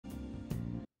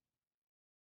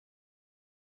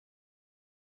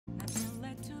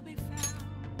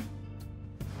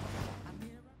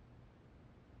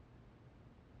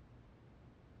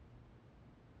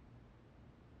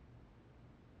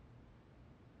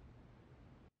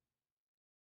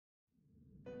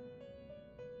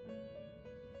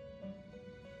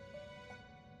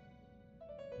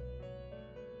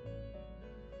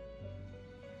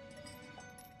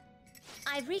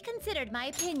I've reconsidered my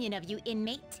opinion of you,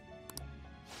 inmate.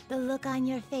 The look on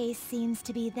your face seems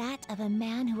to be that of a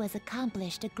man who has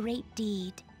accomplished a great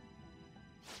deed.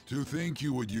 To think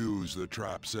you would use the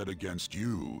trap set against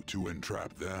you to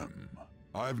entrap them.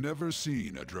 I've never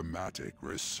seen a dramatic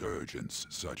resurgence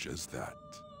such as that.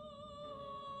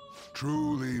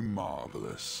 Truly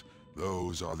marvelous.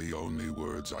 Those are the only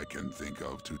words I can think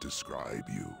of to describe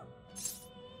you.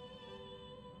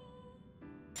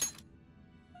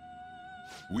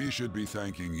 We should be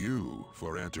thanking you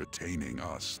for entertaining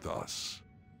us thus.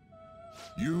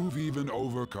 You've even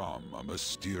overcome a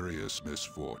mysterious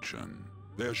misfortune.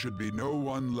 There should be no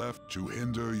one left to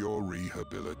hinder your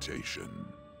rehabilitation.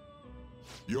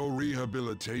 Your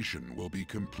rehabilitation will be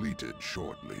completed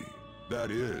shortly. That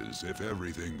is, if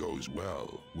everything goes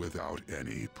well, without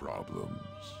any problems.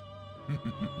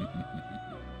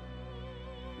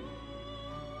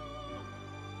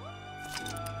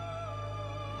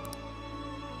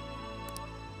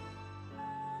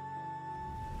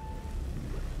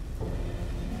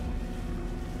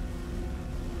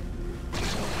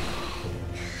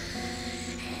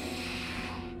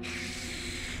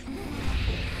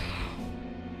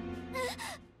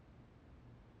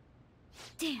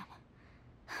 Damn.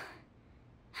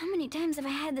 How many times have I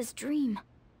had this dream?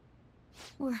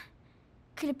 Or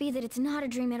could it be that it's not a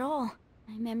dream at all?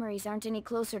 My memories aren't any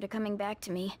closer to coming back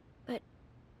to me. But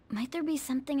might there be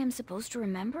something I'm supposed to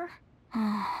remember?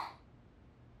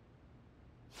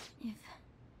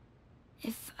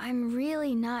 If I'm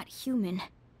really not human,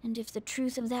 and if the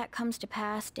truth of that comes to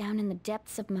pass down in the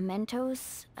depths of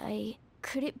mementos,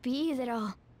 could it be that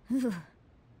I'll...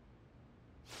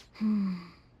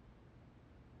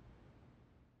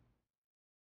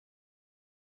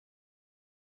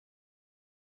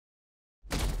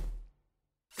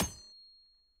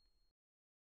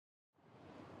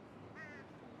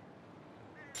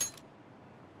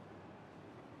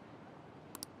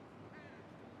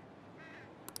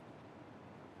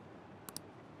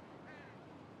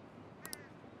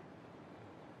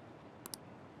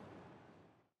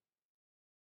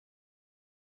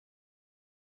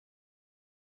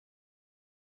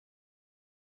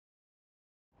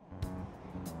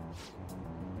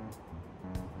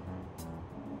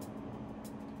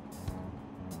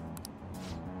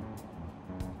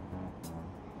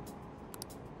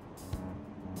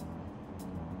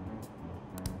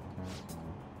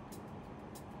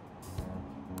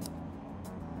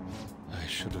 I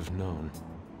should have known.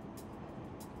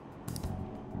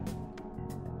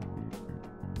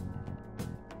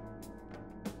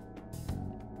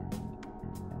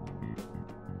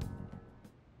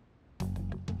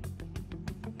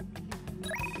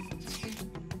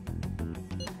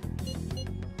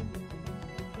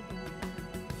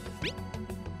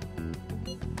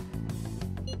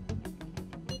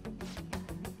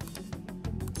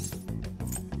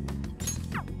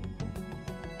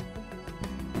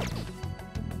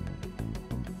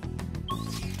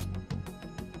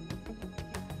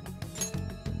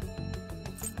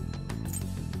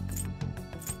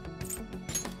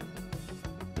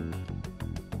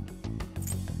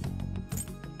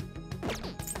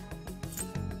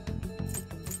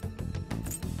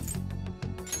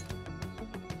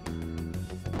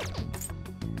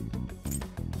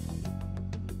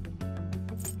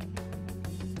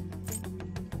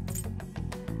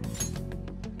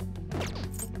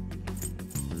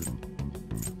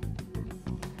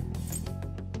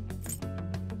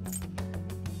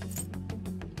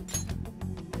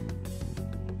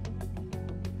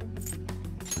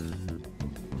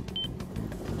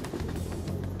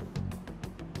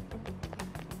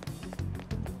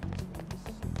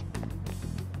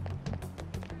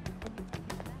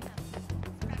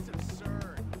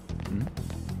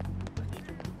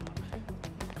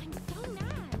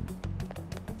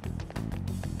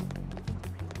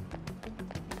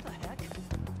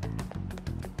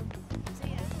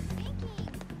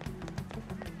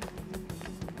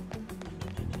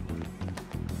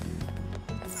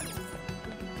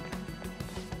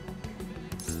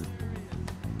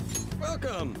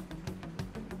 Welcome!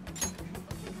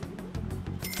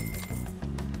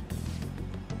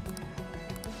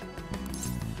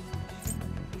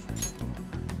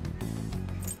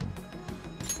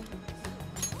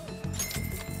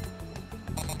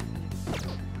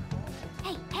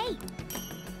 Hey, hey!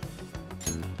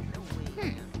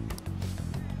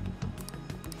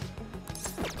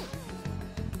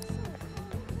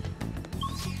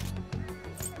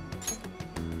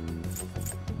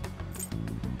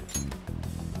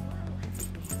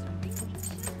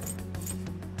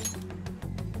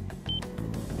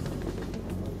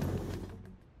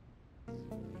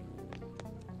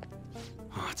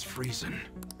 treason.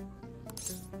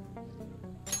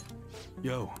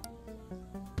 Yo.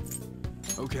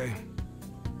 Okay.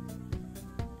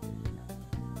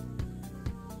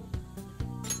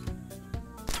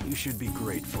 You should be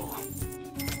grateful.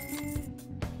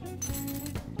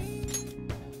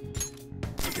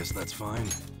 I guess that's fine.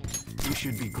 You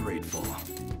should be grateful.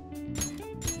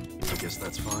 I guess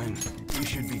that's fine. You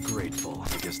should be grateful.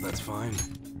 I guess that's fine.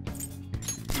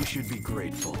 You should be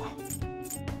grateful.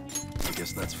 I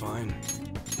guess that's fine.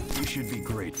 You should be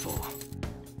grateful.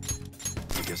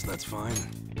 I guess that's fine.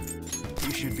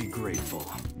 You should be grateful.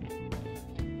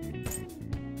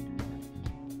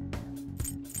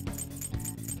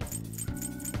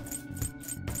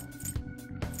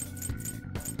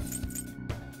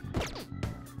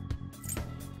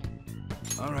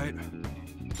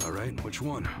 All right, which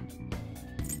one?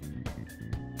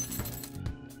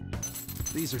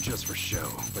 These are just for show,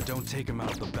 but don't take them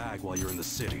out of the bag while you're in the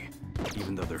city,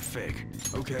 even though they're fake.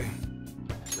 Okay,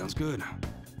 sounds good.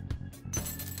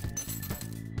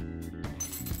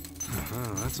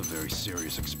 That's a very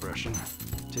serious expression.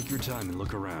 Take your time and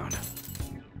look around.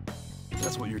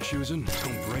 That's what you're choosing?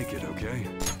 Don't break it, okay?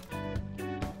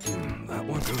 That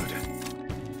one, good.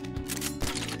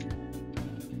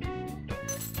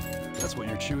 That's what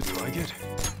you're choosing. Like it?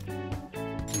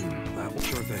 That one,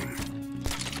 sure thing.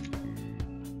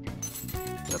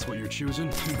 That's what you're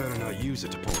choosing? You better not use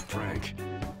it to pull a prank.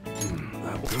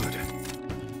 That one, good.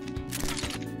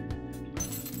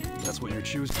 That's what you're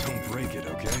choosing? Don't break it,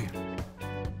 okay?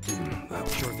 That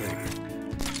one, sure thing.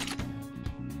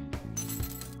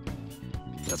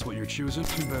 That's what you're choosing?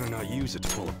 You better not use it to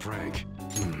pull a prank.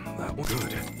 That one,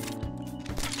 good.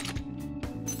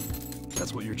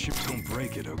 That's what you're choosing? Don't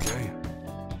break it, okay?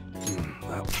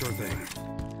 That one, sure thing.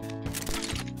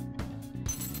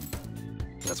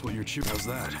 That's what you're choosing? How's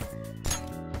that?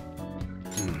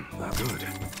 That good.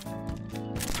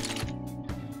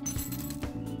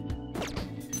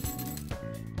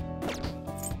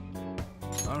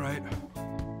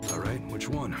 All right, which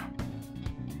one?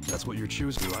 That's what you're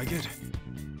choosing? You like it?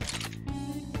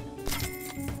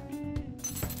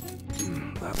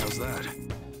 How's that?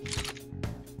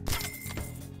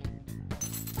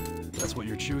 That's what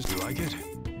you're choosing? You like it?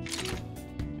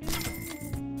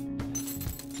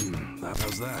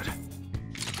 How's that?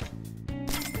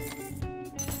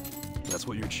 That's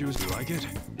what you're choosing? You like it?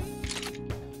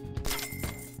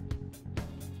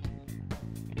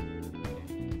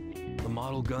 The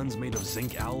model gun's made of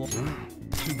zinc alloy?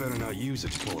 You better not use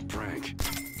it to pull a prank.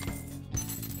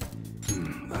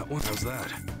 That one? How's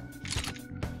that?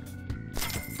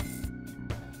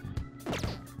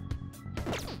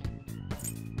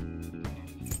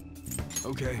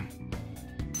 Okay.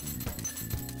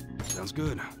 Sounds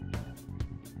good.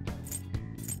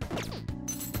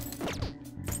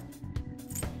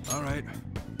 All right.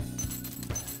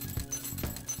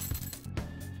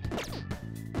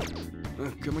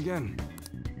 Come again.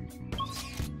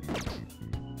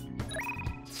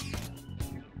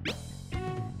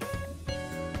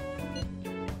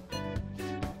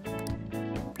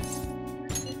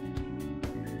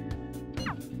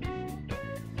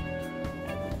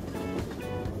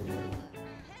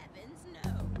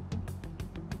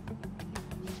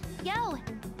 Yo! All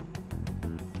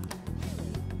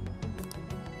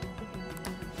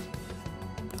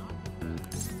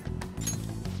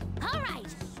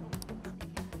right.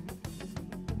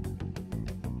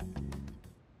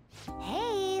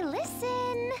 Hey,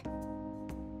 listen!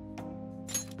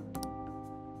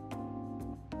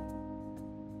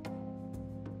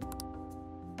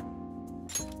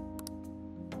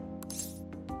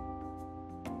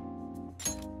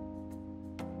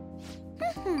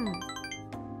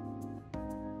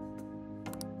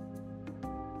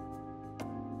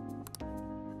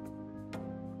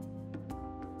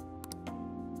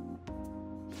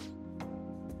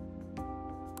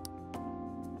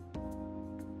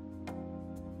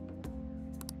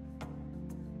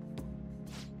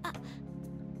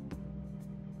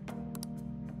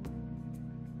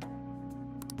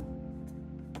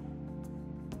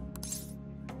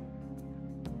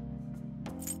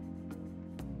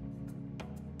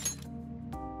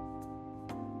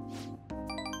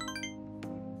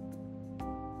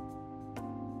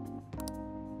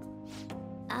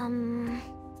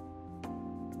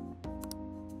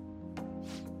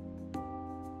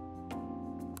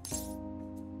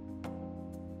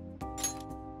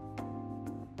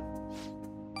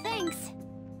 Thanks!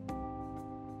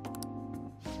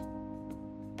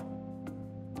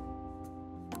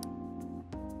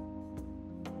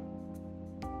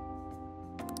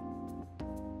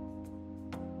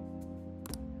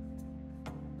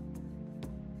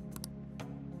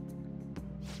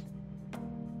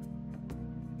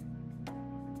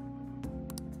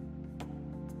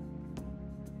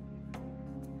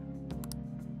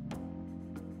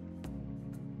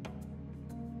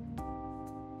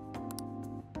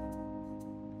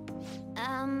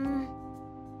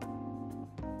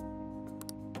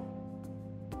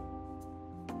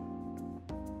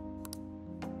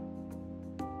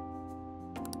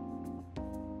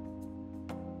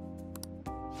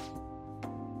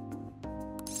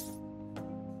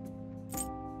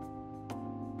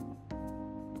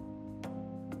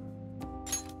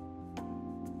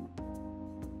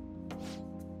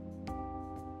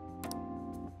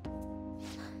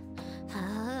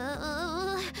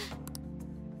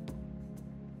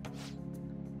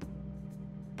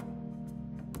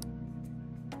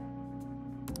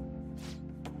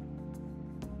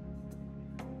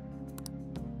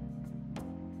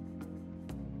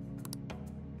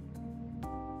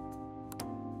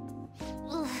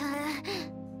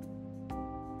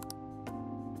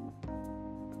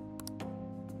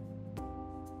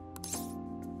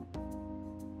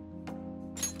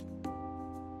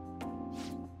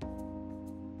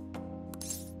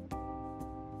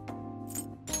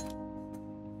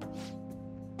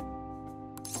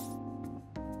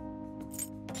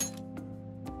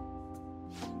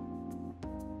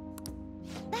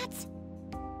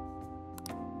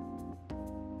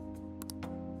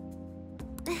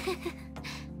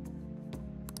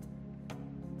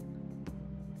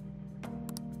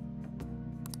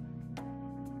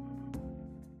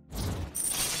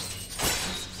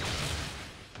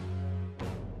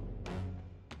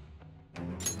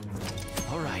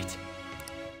 All right.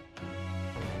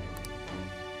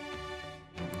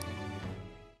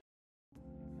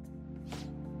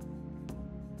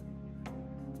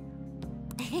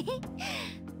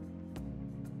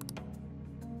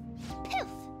 Poof!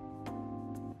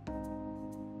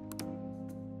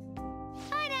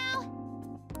 Bye now!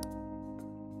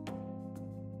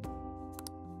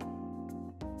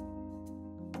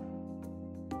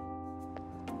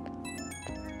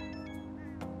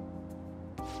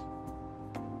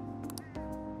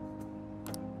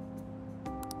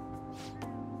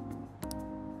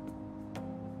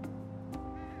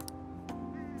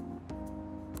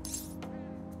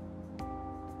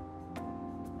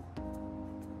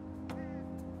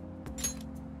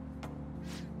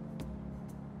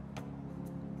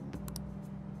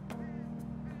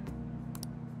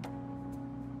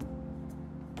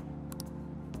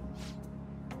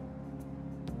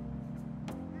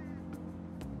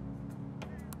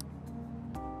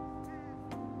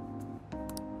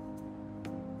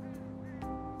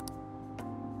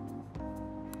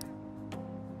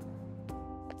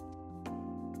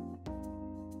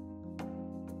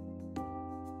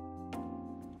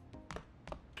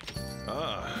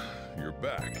 Ah, you're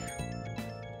back.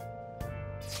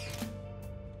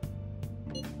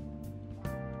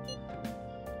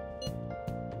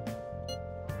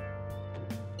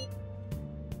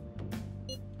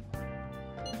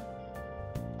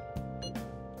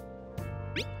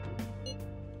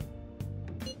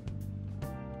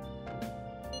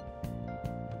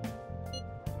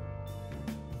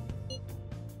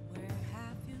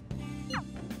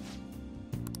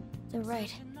 They're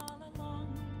right.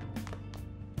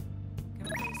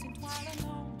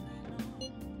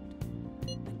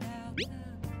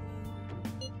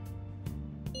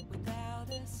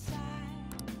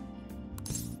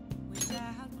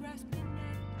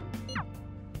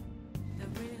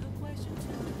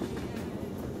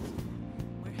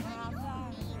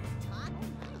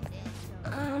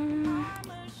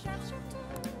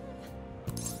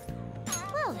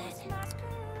 Well then.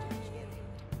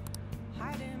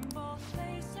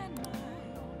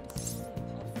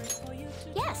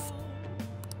 Yes.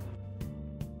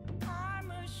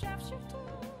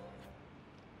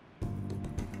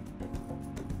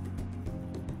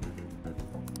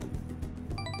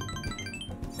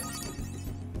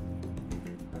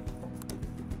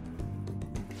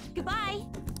 Goodbye.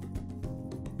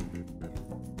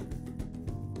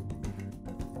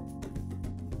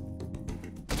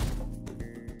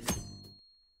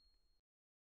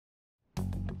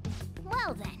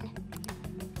 Well then.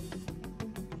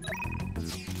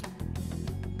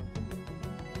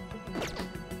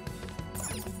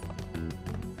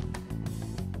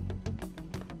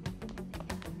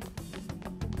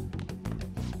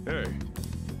 Hey.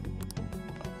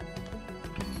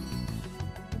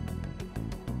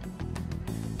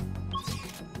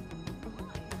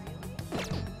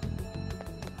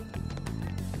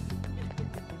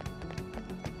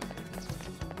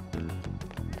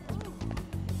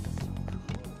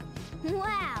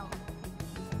 Wow.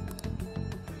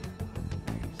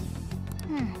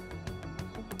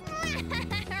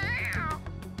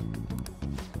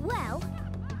 Well.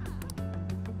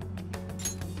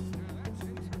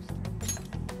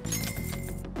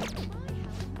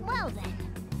 Well then.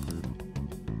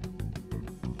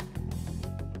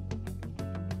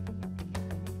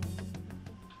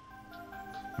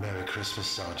 Merry Christmas,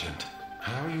 Sergeant.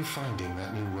 How are you finding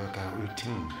that new workout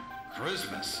routine?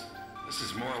 Christmas? This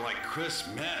is more like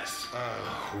Christmas.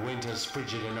 Oh, winter's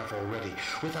frigid enough already,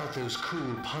 without those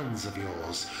cool puns of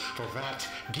yours. For that,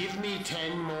 give me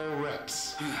 10 more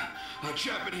reps. A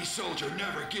Japanese soldier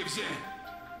never gives in.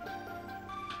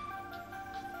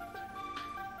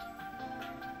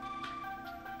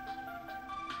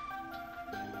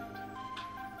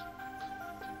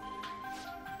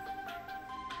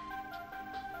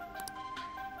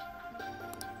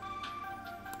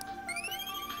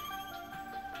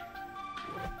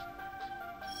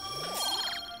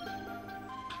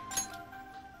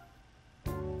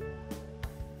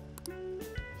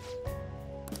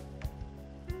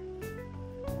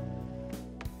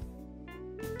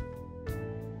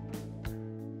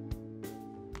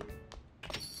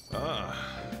 Ah,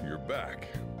 you're back.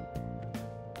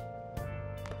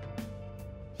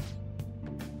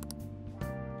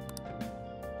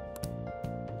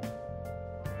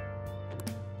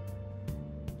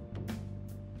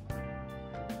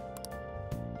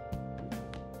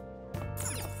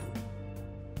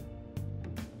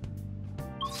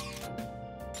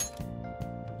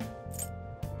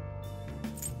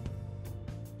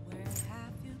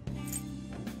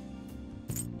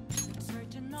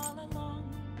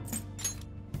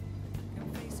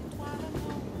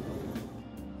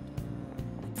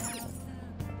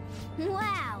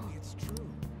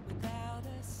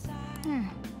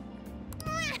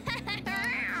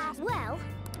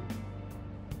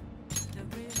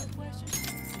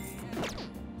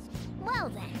 Well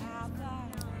then.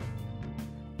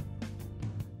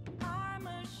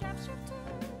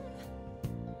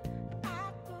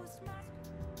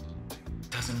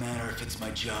 Doesn't matter if it's my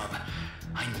job.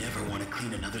 I never want to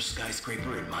clean another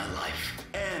skyscraper in my life.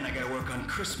 And I gotta work on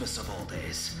Christmas of all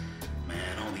days.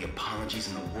 Man, all the apologies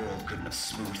in the world couldn't have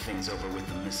smoothed things over with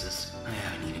the missus. I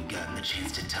haven't even gotten the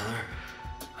chance to tell her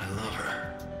I love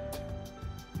her.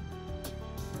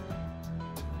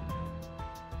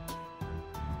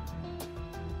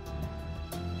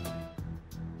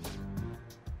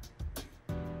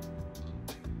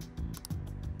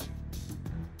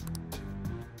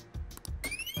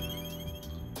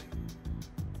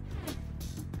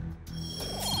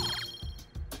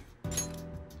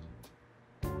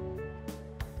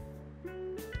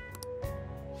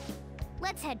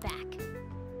 Let's head back.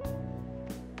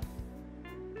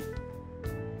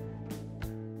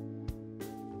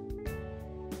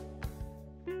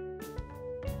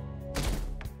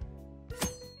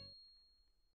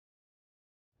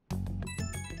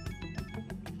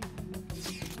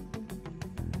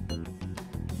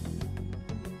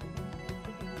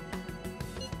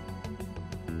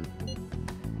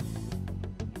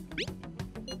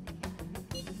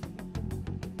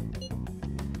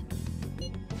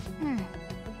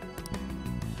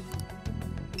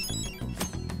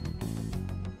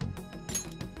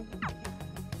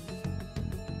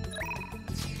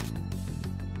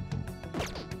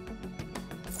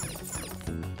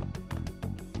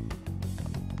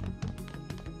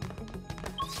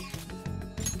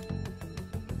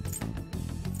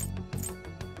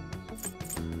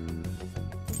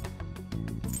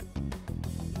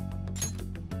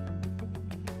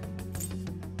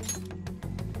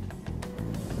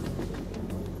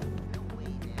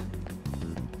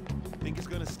 Think it's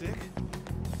gonna stick?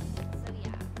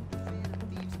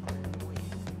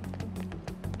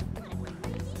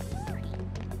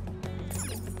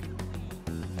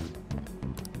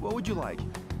 What would you like?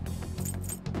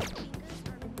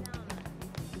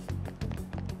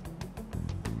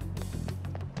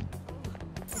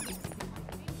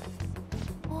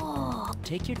 Oh,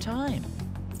 Take your time.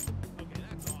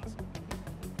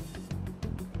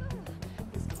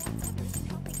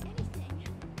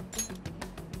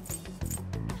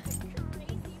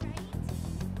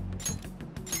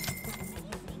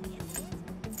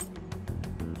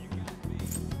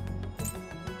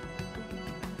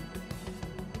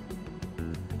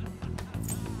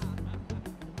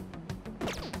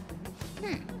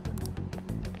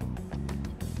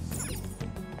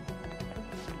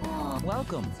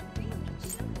 Welcome.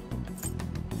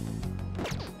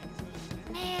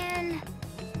 man.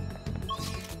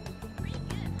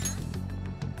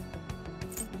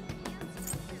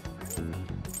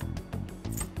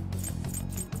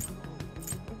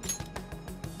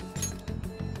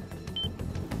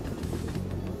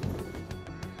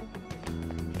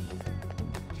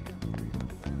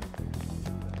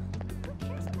 Who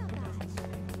cares about that?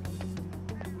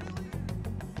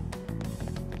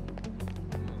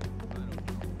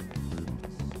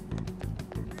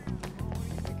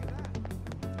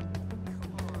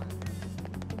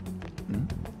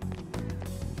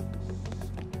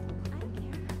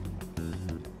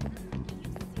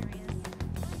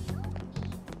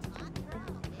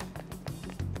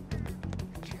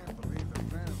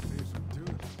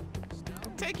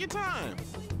 Take your time.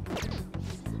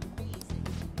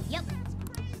 Yep.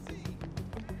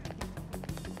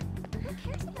 Who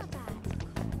cares about that?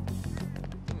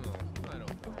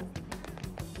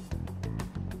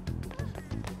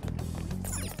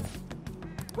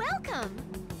 Welcome.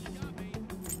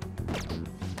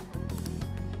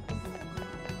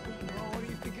 What do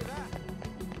you think of that?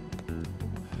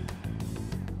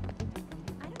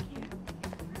 I don't care.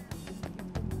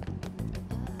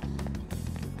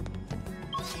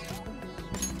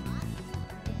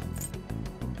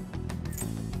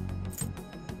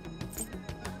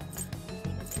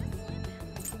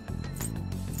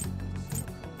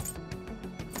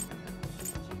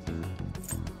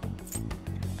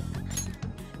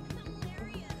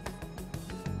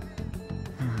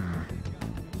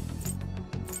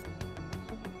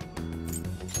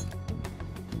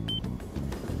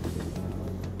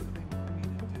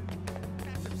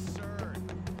 That's absurd.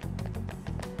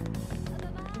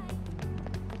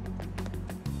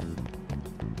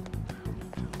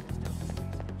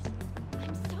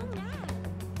 I'm so mad.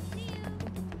 See you.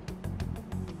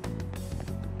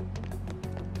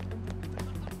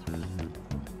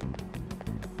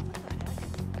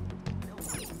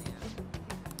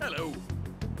 Hello.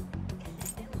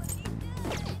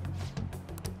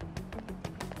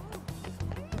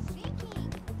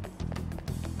 Shaking.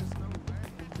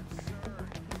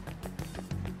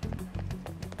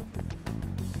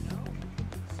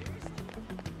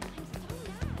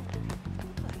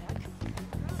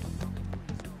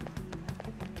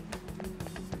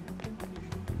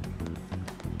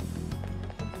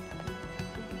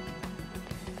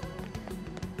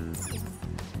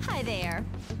 Hi there.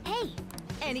 Hey,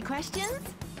 any questions?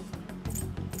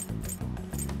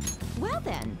 Well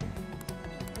then.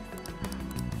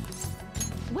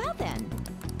 Well then.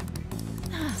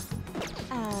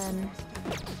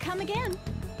 Come again.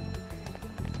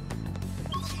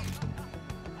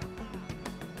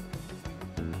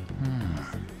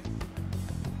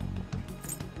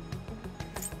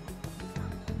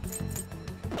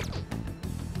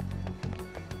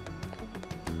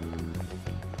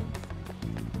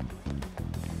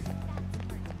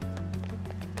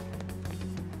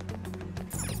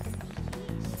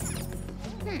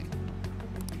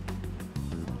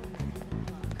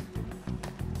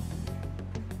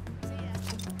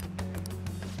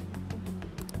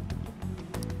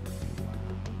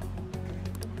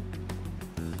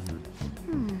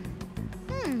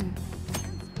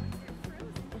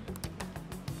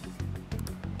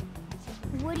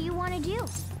 What do you want to do?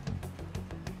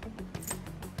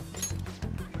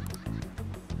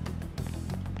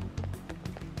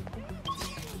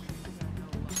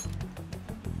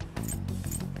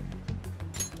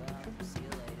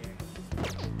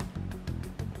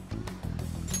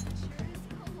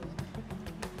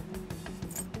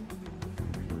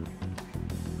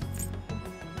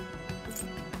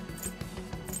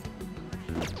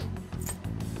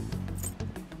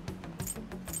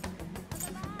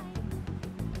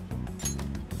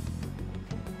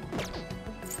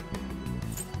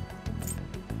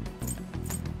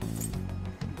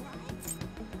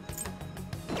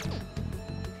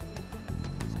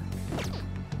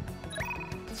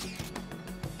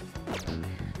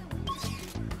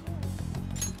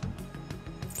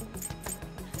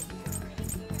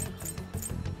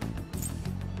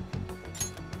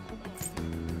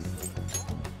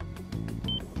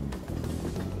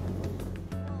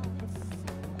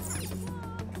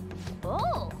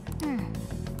 Oh!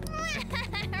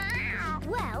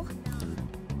 Well,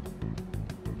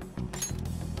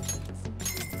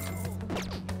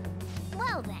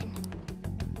 well then.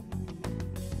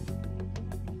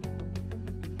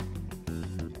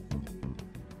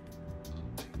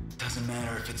 Doesn't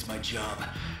matter if it's my job.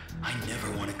 I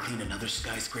never want to clean another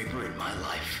skyscraper in my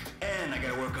life. And I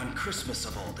gotta work on Christmas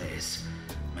of all days.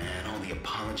 Man, all the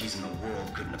apologies in the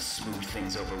world couldn't have smoothed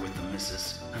things over with the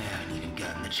missus. I haven't even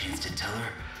gotten the chance to tell her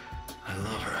I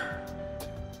love her.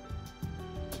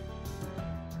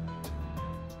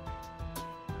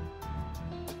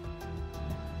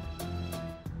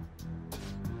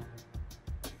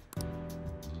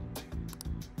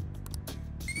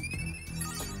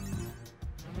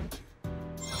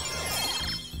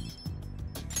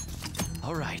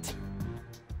 All right.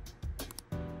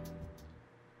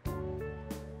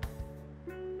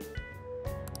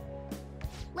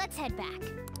 Let's head back.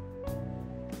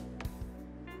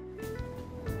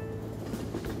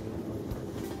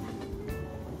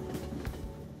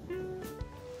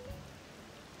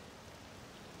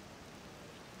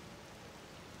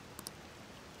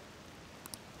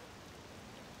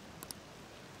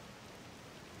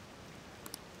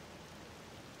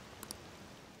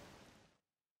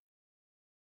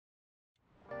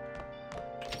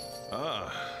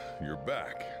 Ah, you're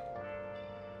back.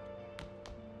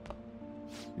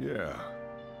 Yeah.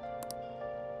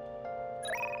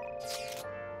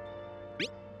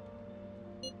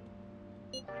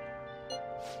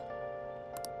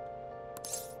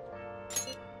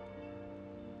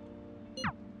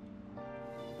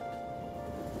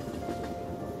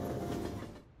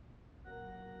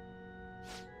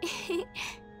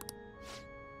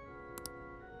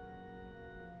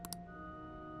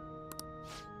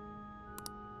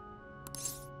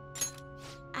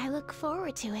 I look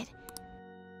forward to it.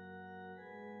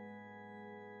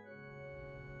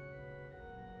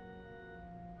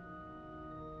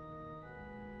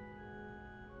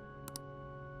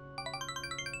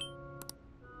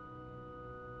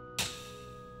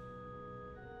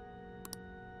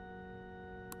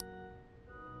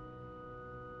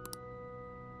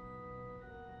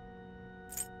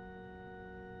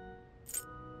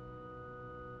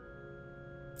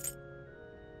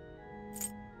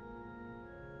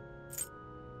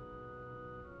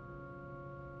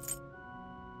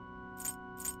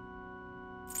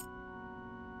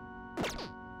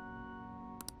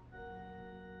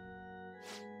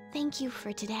 Thank you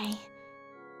for today.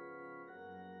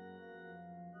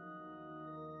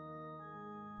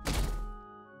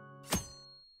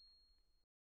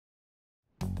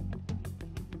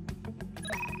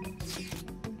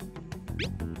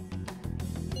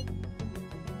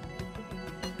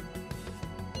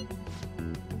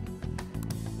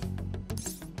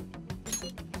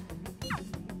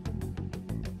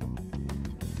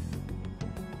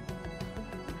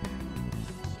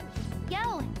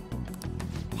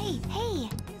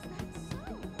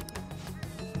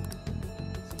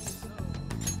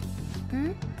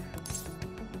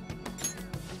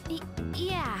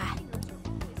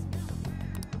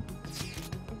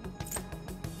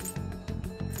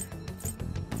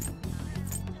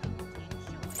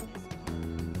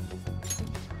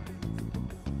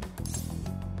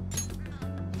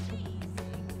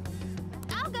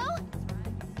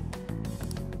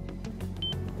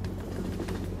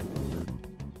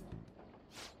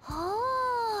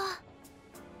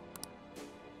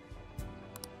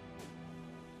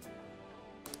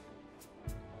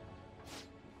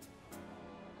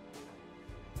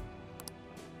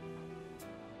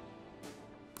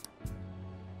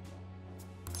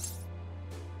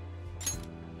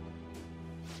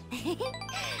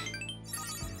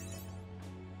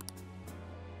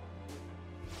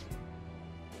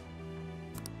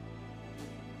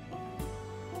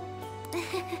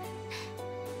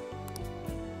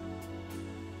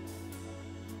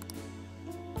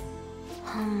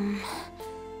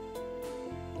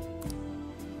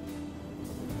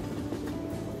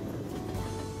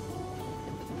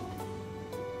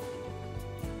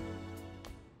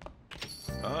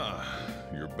 Ah,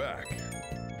 you're back.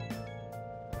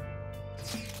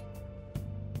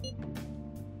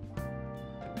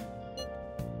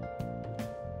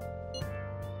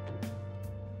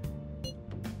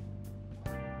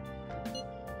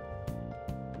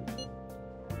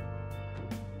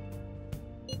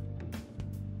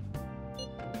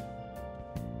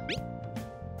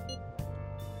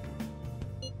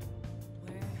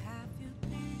 Where have you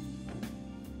been?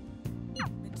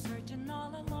 Been searching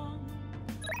all along,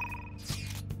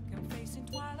 confessing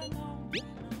while alone,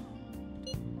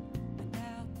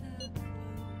 without the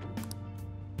clue,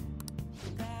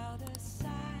 without a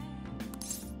sign,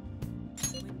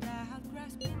 without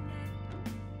grasping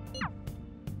it.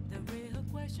 The real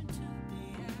question to be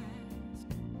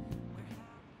asked: where have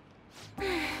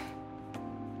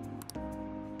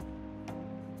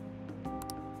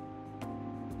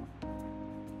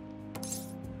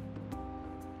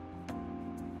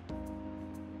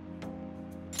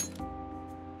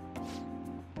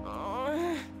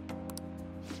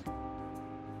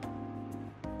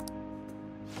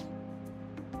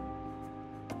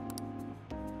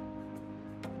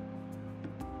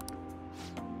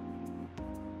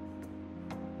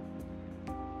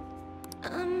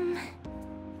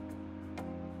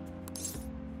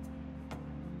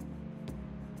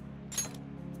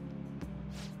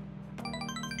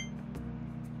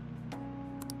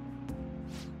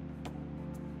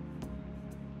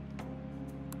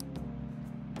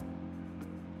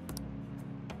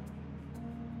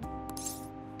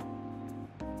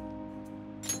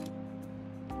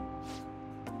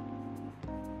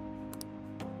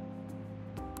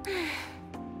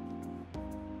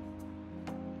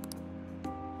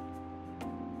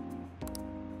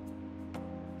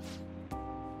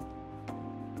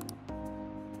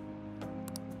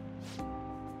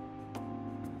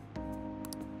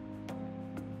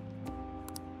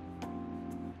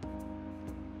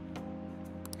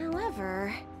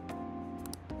However...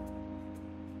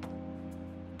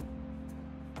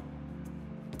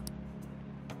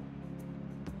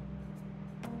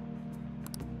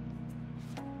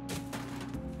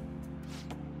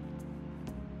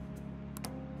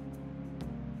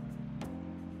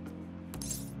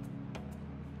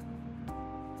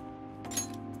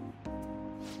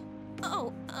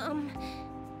 Oh,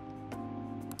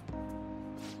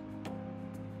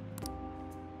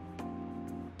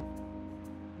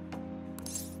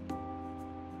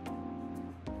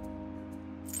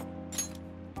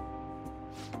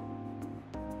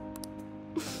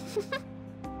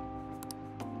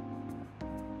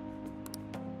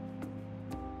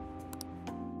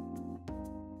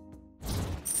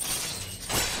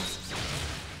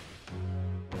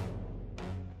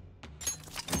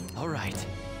 All right.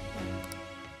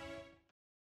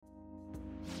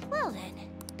 well then.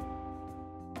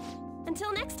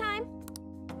 Until next time.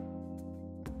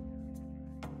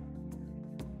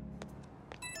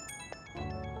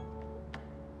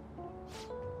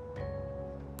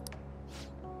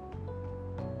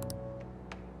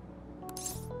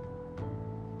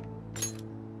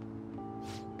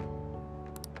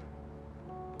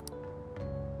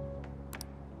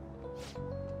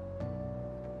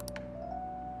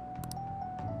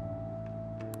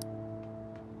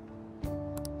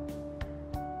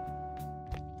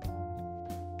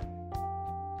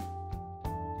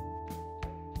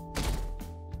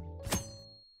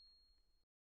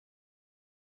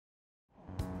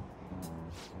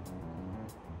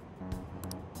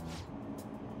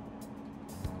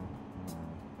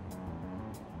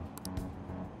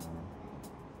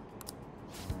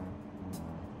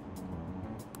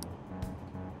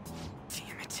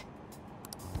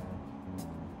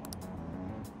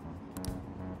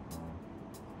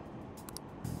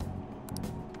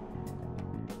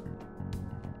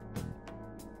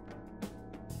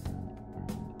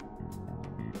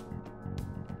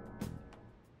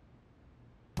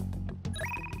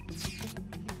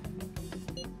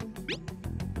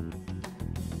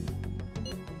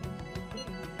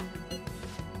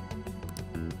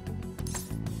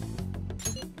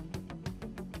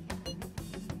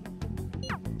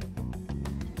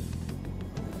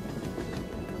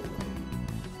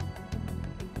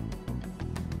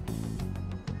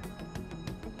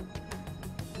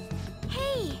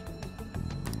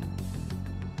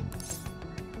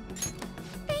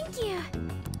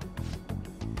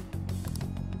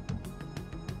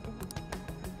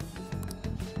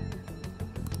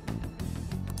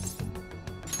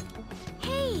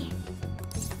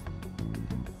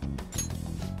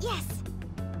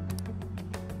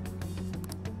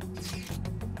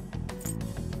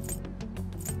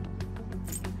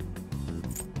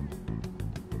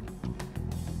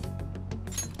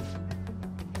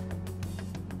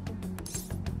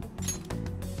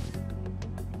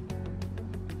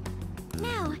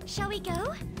 Shall we go?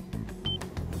 Wow.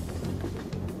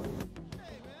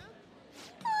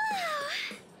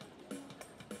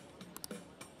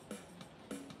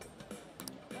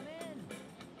 Come in.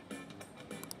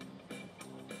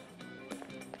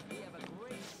 We have a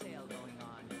great sale going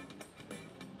on.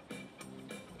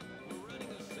 We're running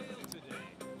a sale today.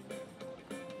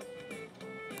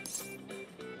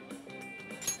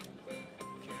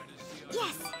 Care to see our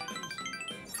Yes. new items?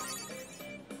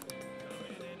 Come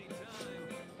in anytime.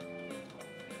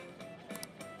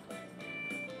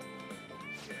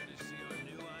 Care to see our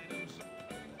new items?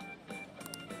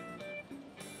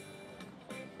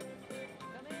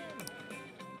 Come in.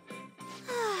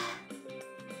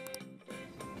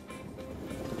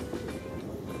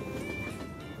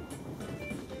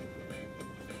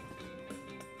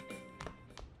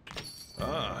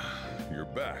 Ah, you're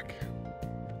back.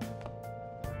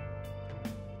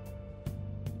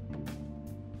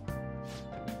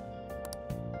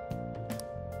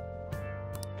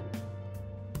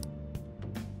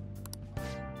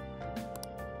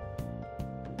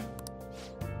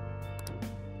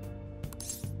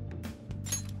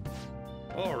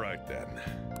 All right then.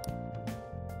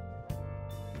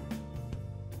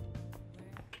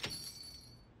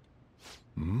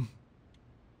 Hmm?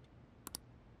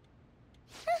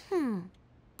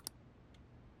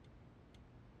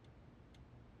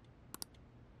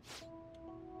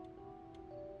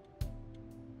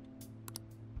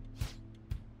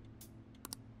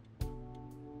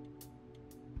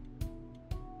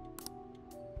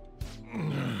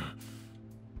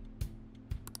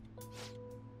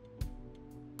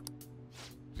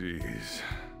 Jeez.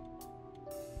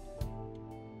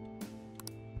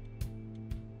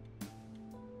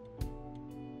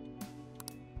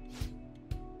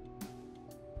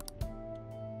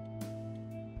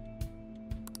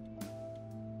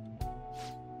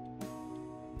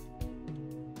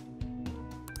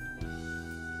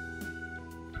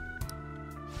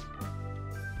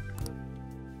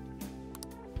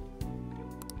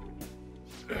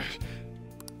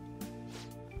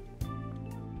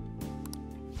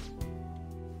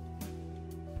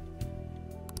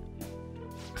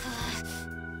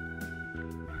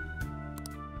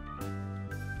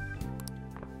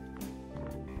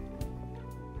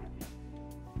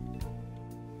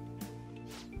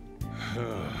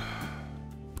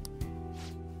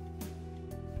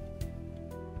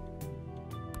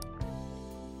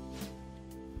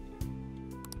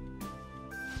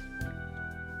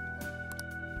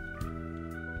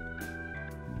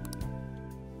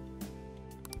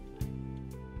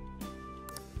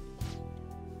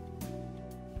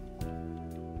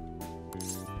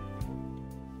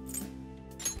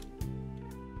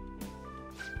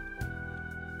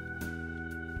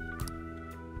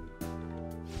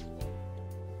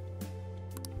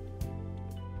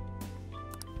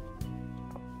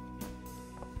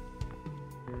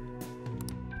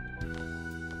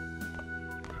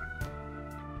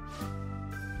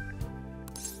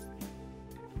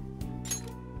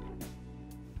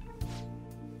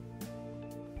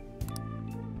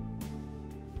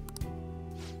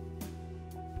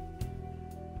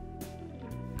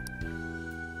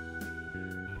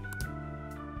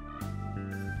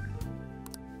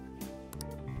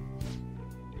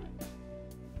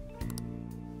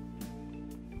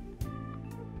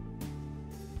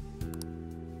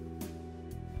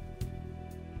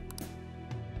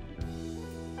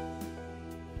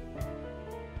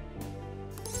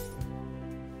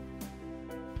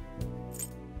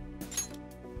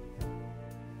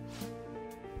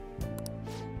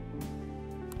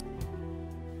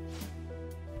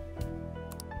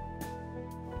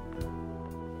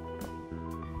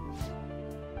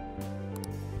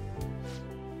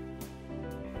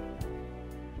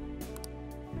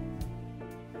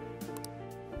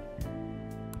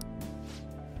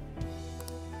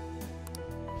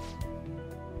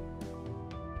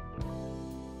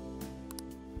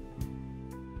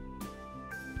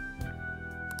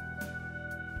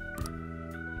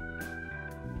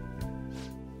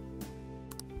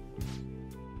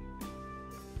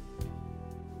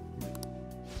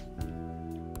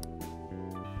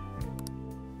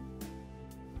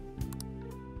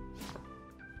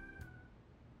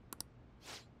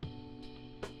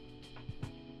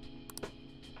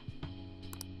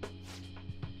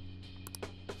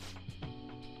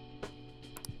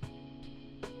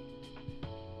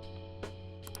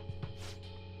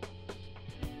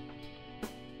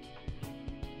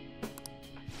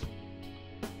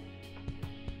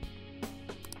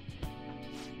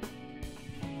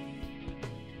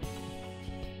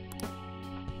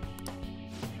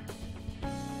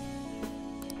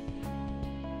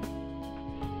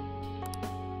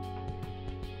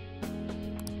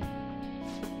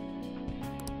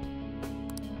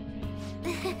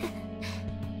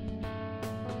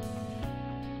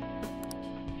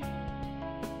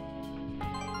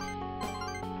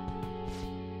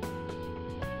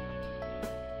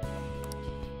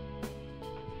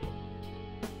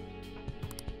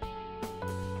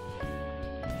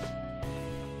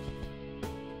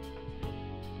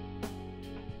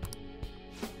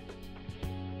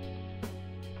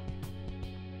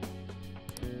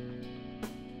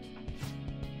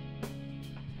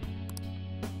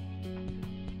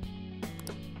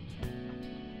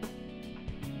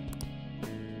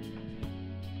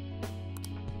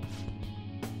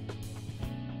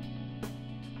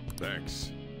 Thanks.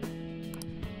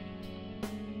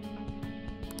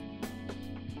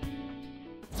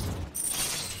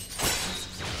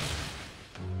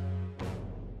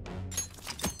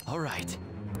 All right.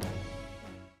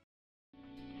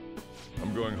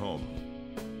 I'm going home.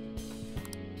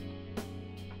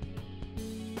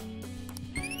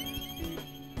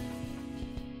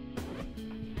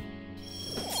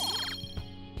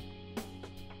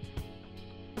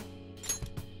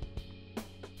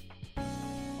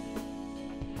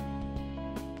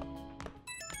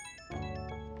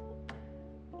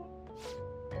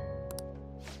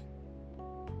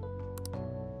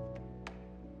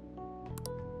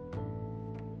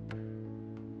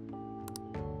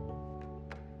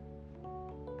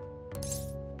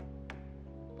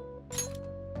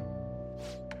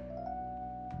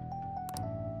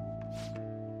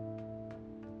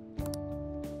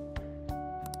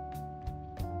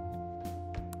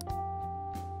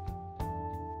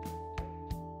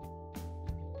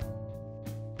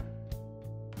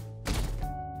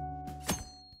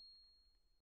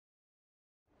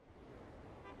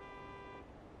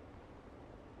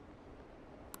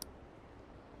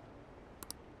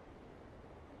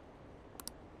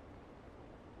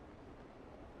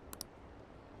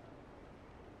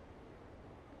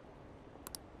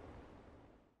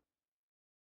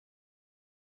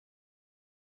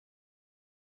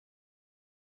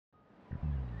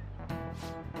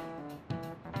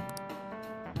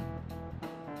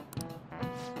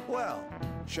 Well,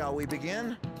 shall we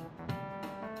begin?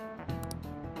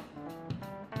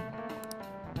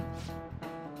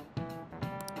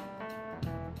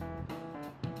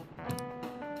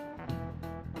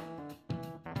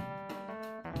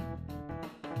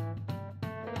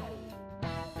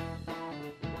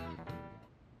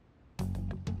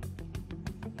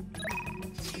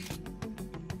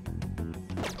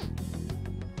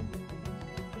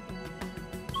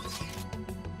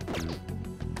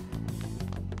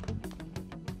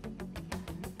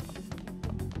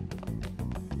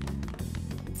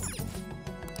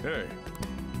 Hey.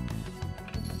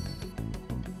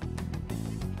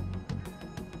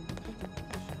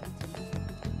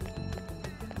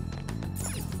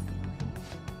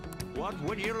 What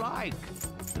would you like?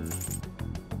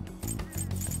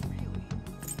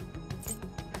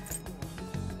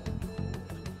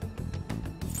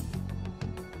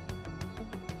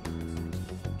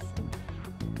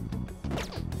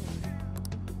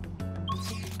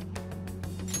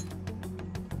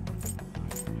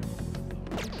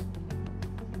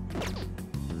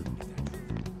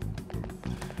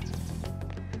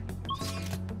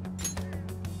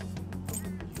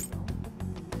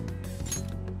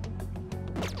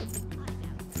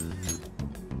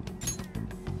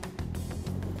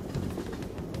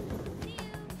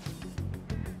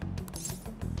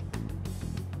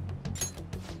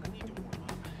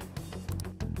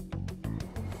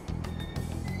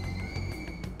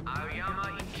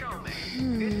 Aoyama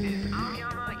Ichome. This is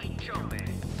Aoyama Ichome.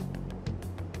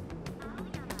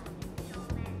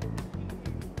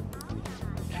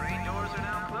 Train doors are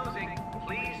now closing.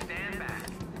 Please stand back.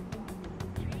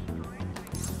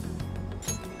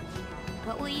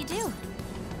 What will you do?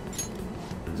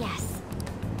 Yes.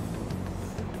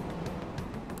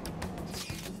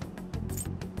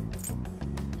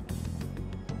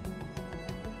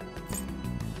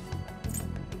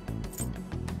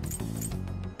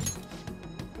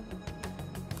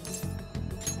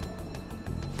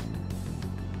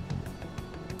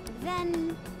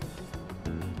 Then...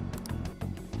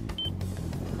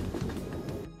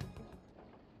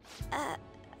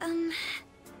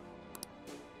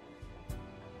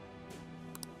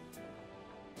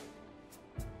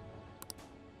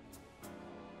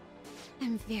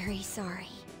 I'm very sorry.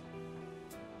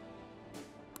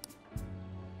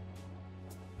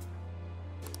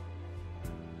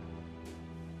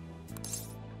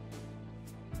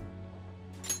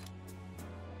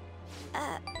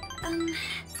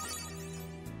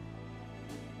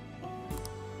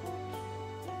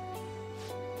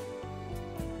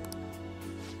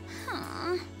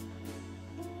 Huh.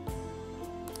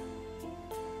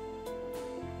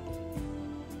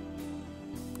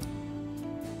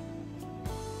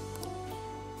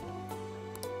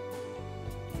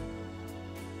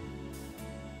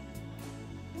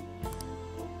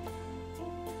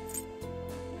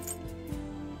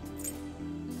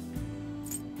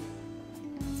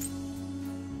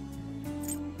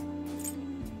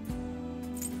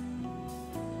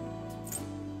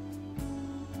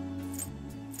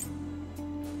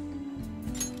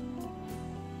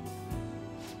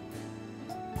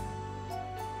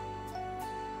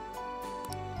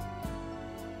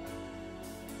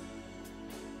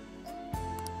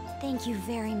 Thank you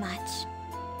very much.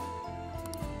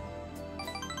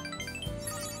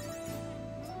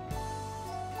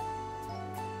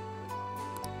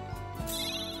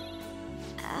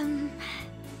 Um...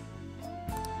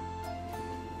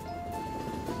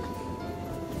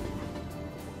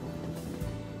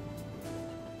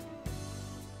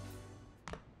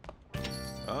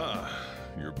 Ah,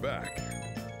 you're back.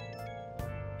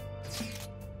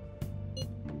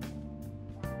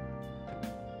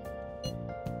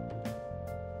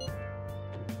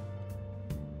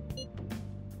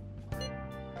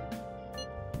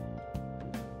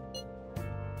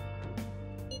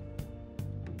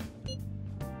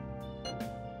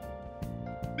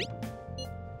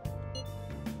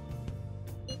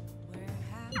 Where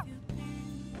have you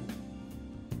been?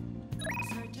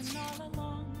 Searching all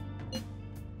along,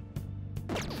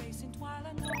 facing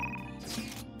twilight moments,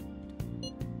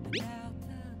 without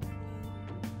a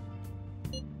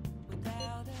clue,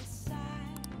 without a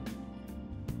sign,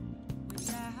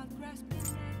 without grasping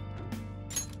it.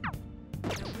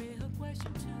 The real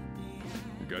question to be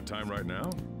asked: Got time right now?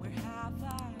 where have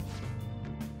I?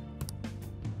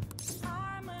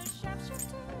 I'm a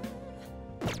sharpshooter.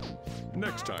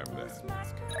 Next time then.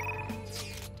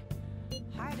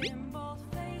 Hiding both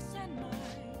face and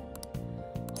mind,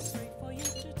 all straight for you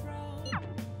to draw.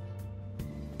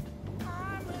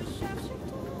 I'm a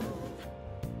sharpshooter.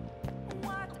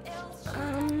 What else?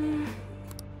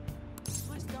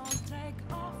 Please don't take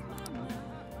off my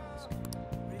mask,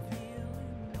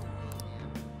 revealing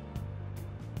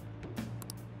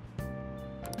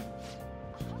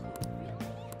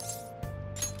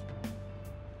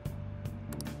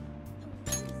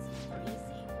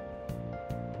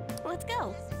Let's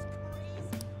go.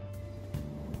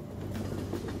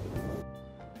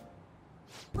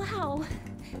 Wow.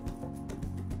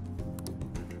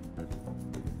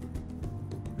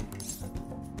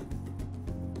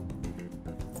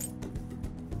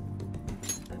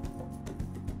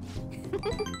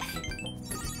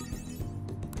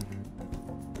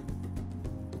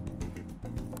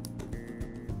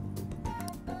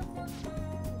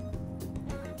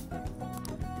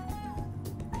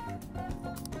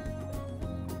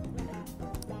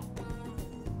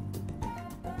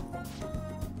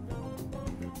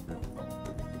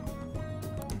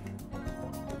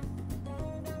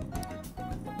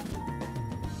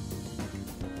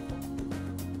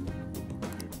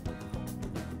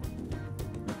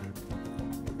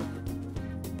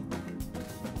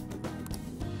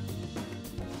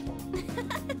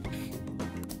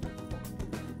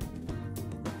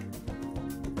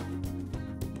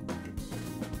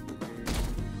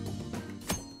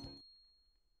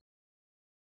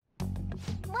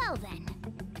 Well then.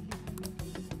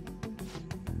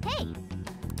 Hey!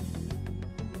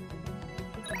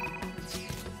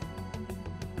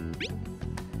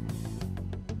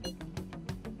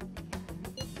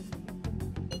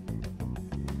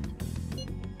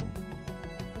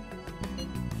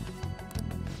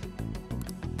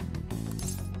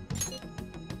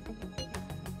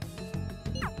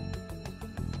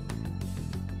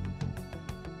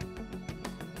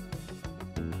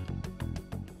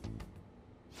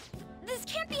 This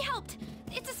can't be helped.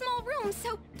 It's a small room,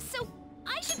 so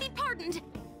I should be pardoned.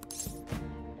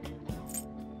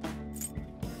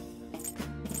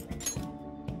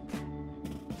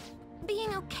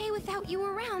 Being okay without you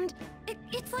around,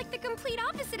 it's like the complete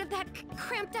opposite of that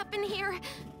cramped up in here.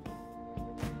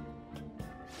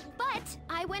 But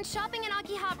I went shopping in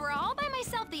Akihabara all by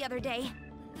myself the other day.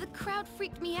 The crowd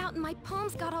freaked me out and my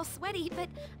palms got all sweaty, but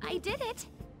I did it.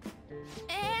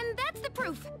 And that's the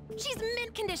proof. She's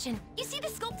mint condition. You see the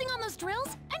sculpting on those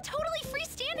drills? I'm totally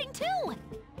freestanding too.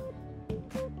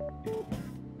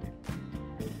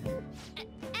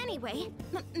 Anyway,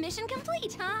 mission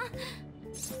complete, huh?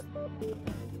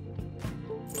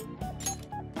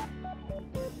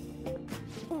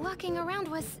 Walking around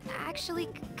was actually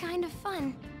kind of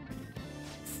fun.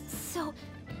 So,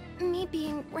 me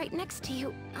being right next to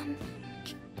you,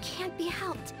 can't be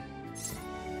helped.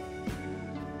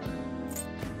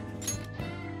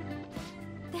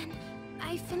 Then,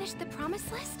 I finished the promise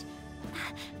list.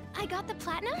 I got the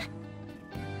platinum.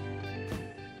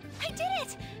 I did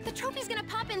it! The trophy's gonna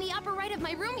pop in the upper right of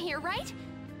my room here, right?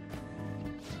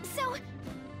 So,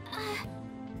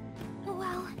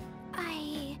 well,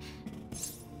 I...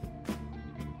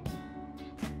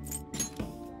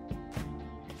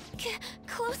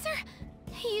 Closer?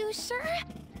 You sure?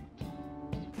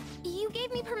 You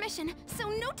gave me permission, so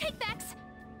no takebacks.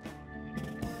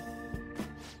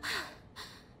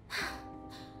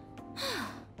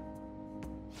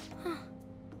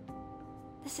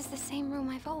 This is the same room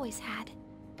I've always had.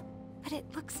 But But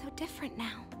it looks so different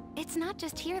now. It's not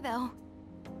just here, though.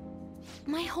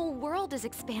 My whole world is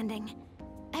expanding.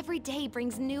 Every day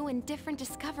brings new and different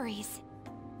discoveries.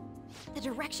 The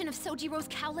direction of Sojiro's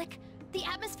cowlick, the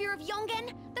atmosphere of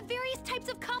Yongen, the various types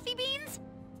of coffee beans.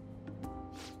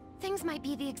 Things might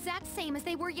be the exact same as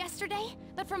they were yesterday,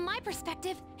 but from my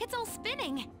perspective, it's all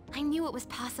spinning. I knew it was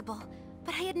possible,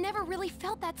 but I had never really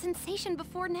felt that sensation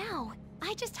before now.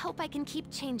 I just hope I can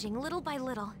keep changing little by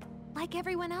little, like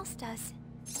everyone else does.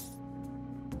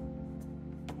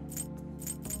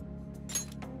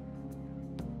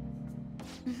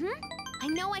 I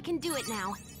know I can do it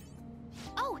now.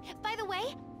 Oh, by the way,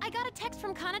 I got a text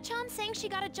from Kana-chan saying she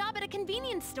got a job at a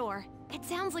convenience store. It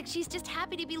sounds like she's just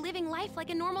happy to be living life like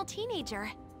a normal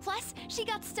teenager. Plus, she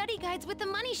got study guides with the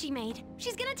money she made.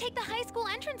 She's gonna take the high school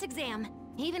entrance exam.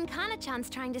 Even Kana-chan's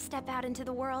trying to step out into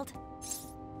the world.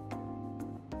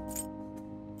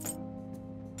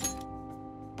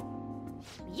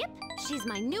 Yep, she's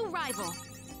my new rival.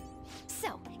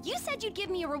 So, you said you'd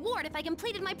give me a reward if I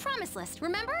completed my promise list,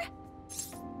 remember?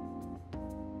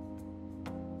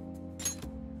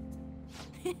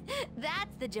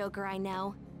 That's the Joker I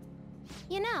know.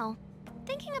 You know,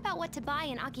 thinking about what to buy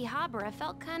in Akihabara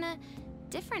felt kinda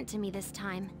different to me this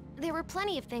time. There were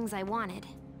plenty of things I wanted,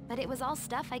 but it was all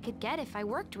stuff I could get if I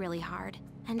worked really hard.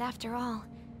 And after all,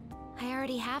 I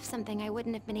already have something I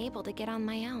wouldn't have been able to get on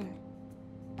my own.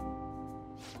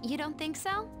 You don't think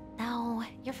so? No,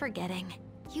 you're forgetting.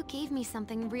 You gave me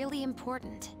something really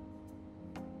important.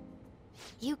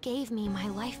 You gave me my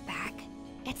life back.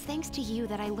 It's thanks to you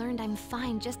that I learned I'm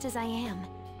fine just as I am.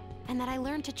 And that I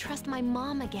learned to trust my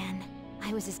mom again.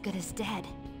 I was as good as dead.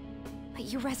 But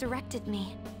you resurrected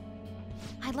me.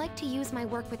 I'd like to use my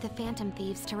work with the Phantom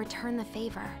Thieves to return the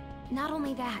favor. Not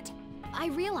only that, I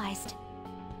realized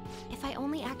if I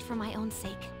only act for my own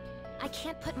sake, I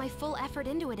can't put my full effort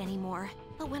into it anymore.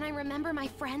 But when I remember my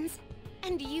friends,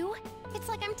 and you, it's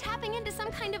like I'm tapping into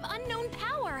some kind of unknown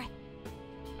power.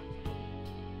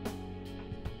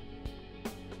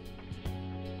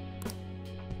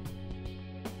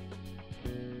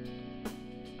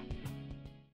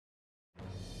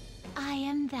 I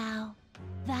am thou.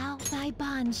 Thou, thy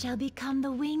bond shall become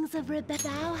the wings of rebellion.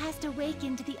 Thou hast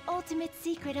awakened the ultimate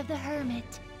secret of the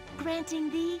hermit, granting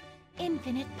thee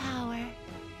infinite power.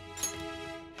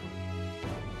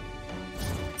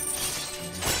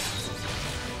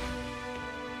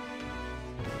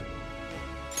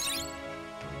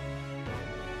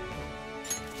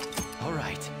 All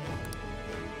right.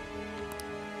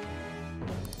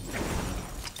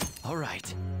 All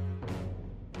right.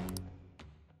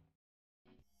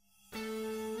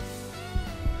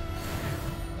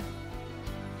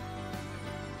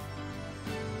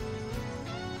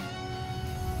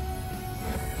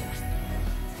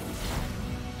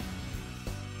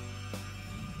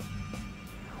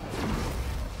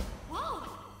 Whoa!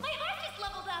 My heart just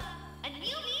leveled up! A new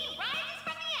me rises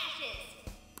from the ashes!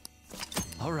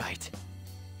 All right.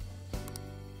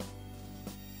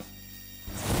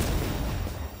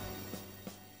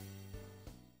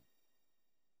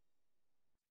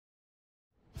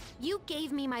 You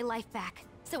gave me my life back,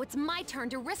 so it's my turn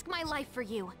to risk my life for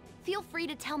you. Feel free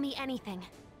to tell me anything.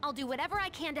 I'll do whatever I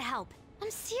can to help.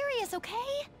 I'm serious,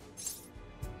 okay?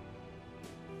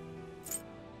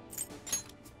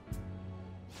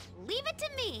 Leave it to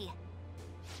me.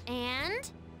 And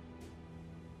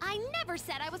I never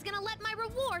said I was gonna let my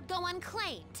reward go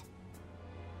unclaimed.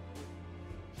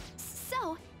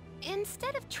 So,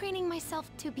 instead of training myself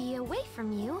to be away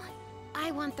from you,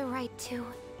 I want the right to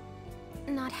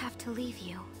not have to leave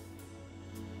you.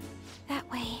 That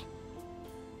way,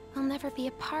 I'll never be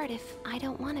apart if I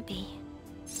don't want to be.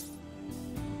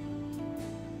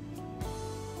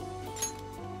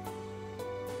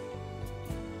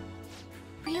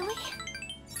 Really?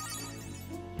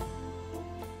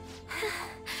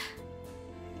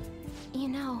 You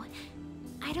know,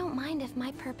 I don't mind if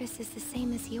my purpose is the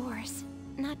same as yours.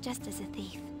 Not just as a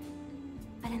thief,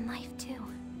 but in life too.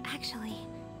 Actually,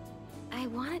 I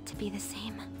want it to be the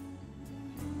same.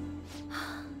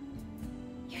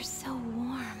 You're so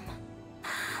warm.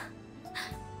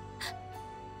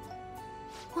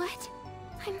 What?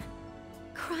 I'm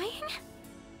crying?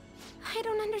 I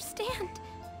don't understand.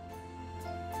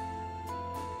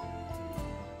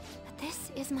 But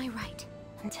this is my right,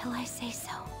 until I say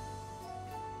so.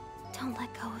 Don't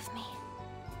let go of me.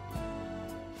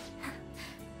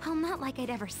 Well, not like I'd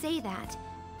ever say that.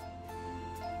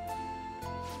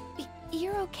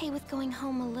 You're okay with going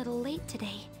home a little late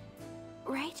today,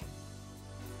 right?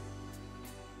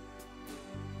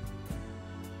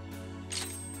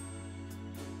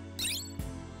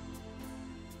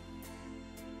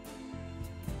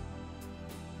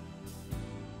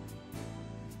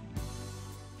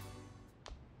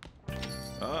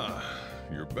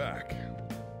 you're back.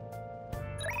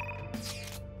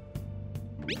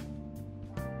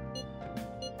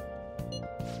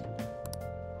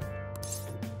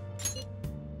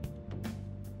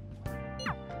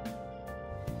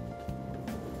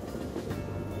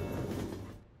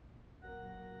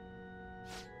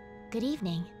 Good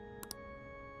evening.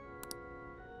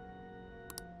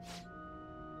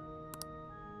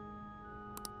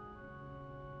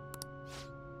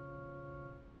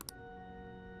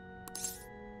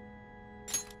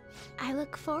 I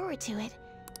look forward to it.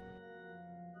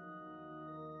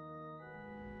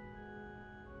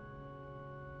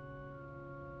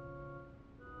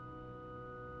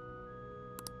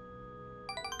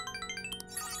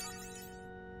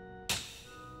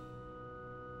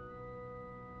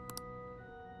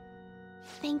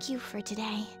 Thank you for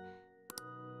today.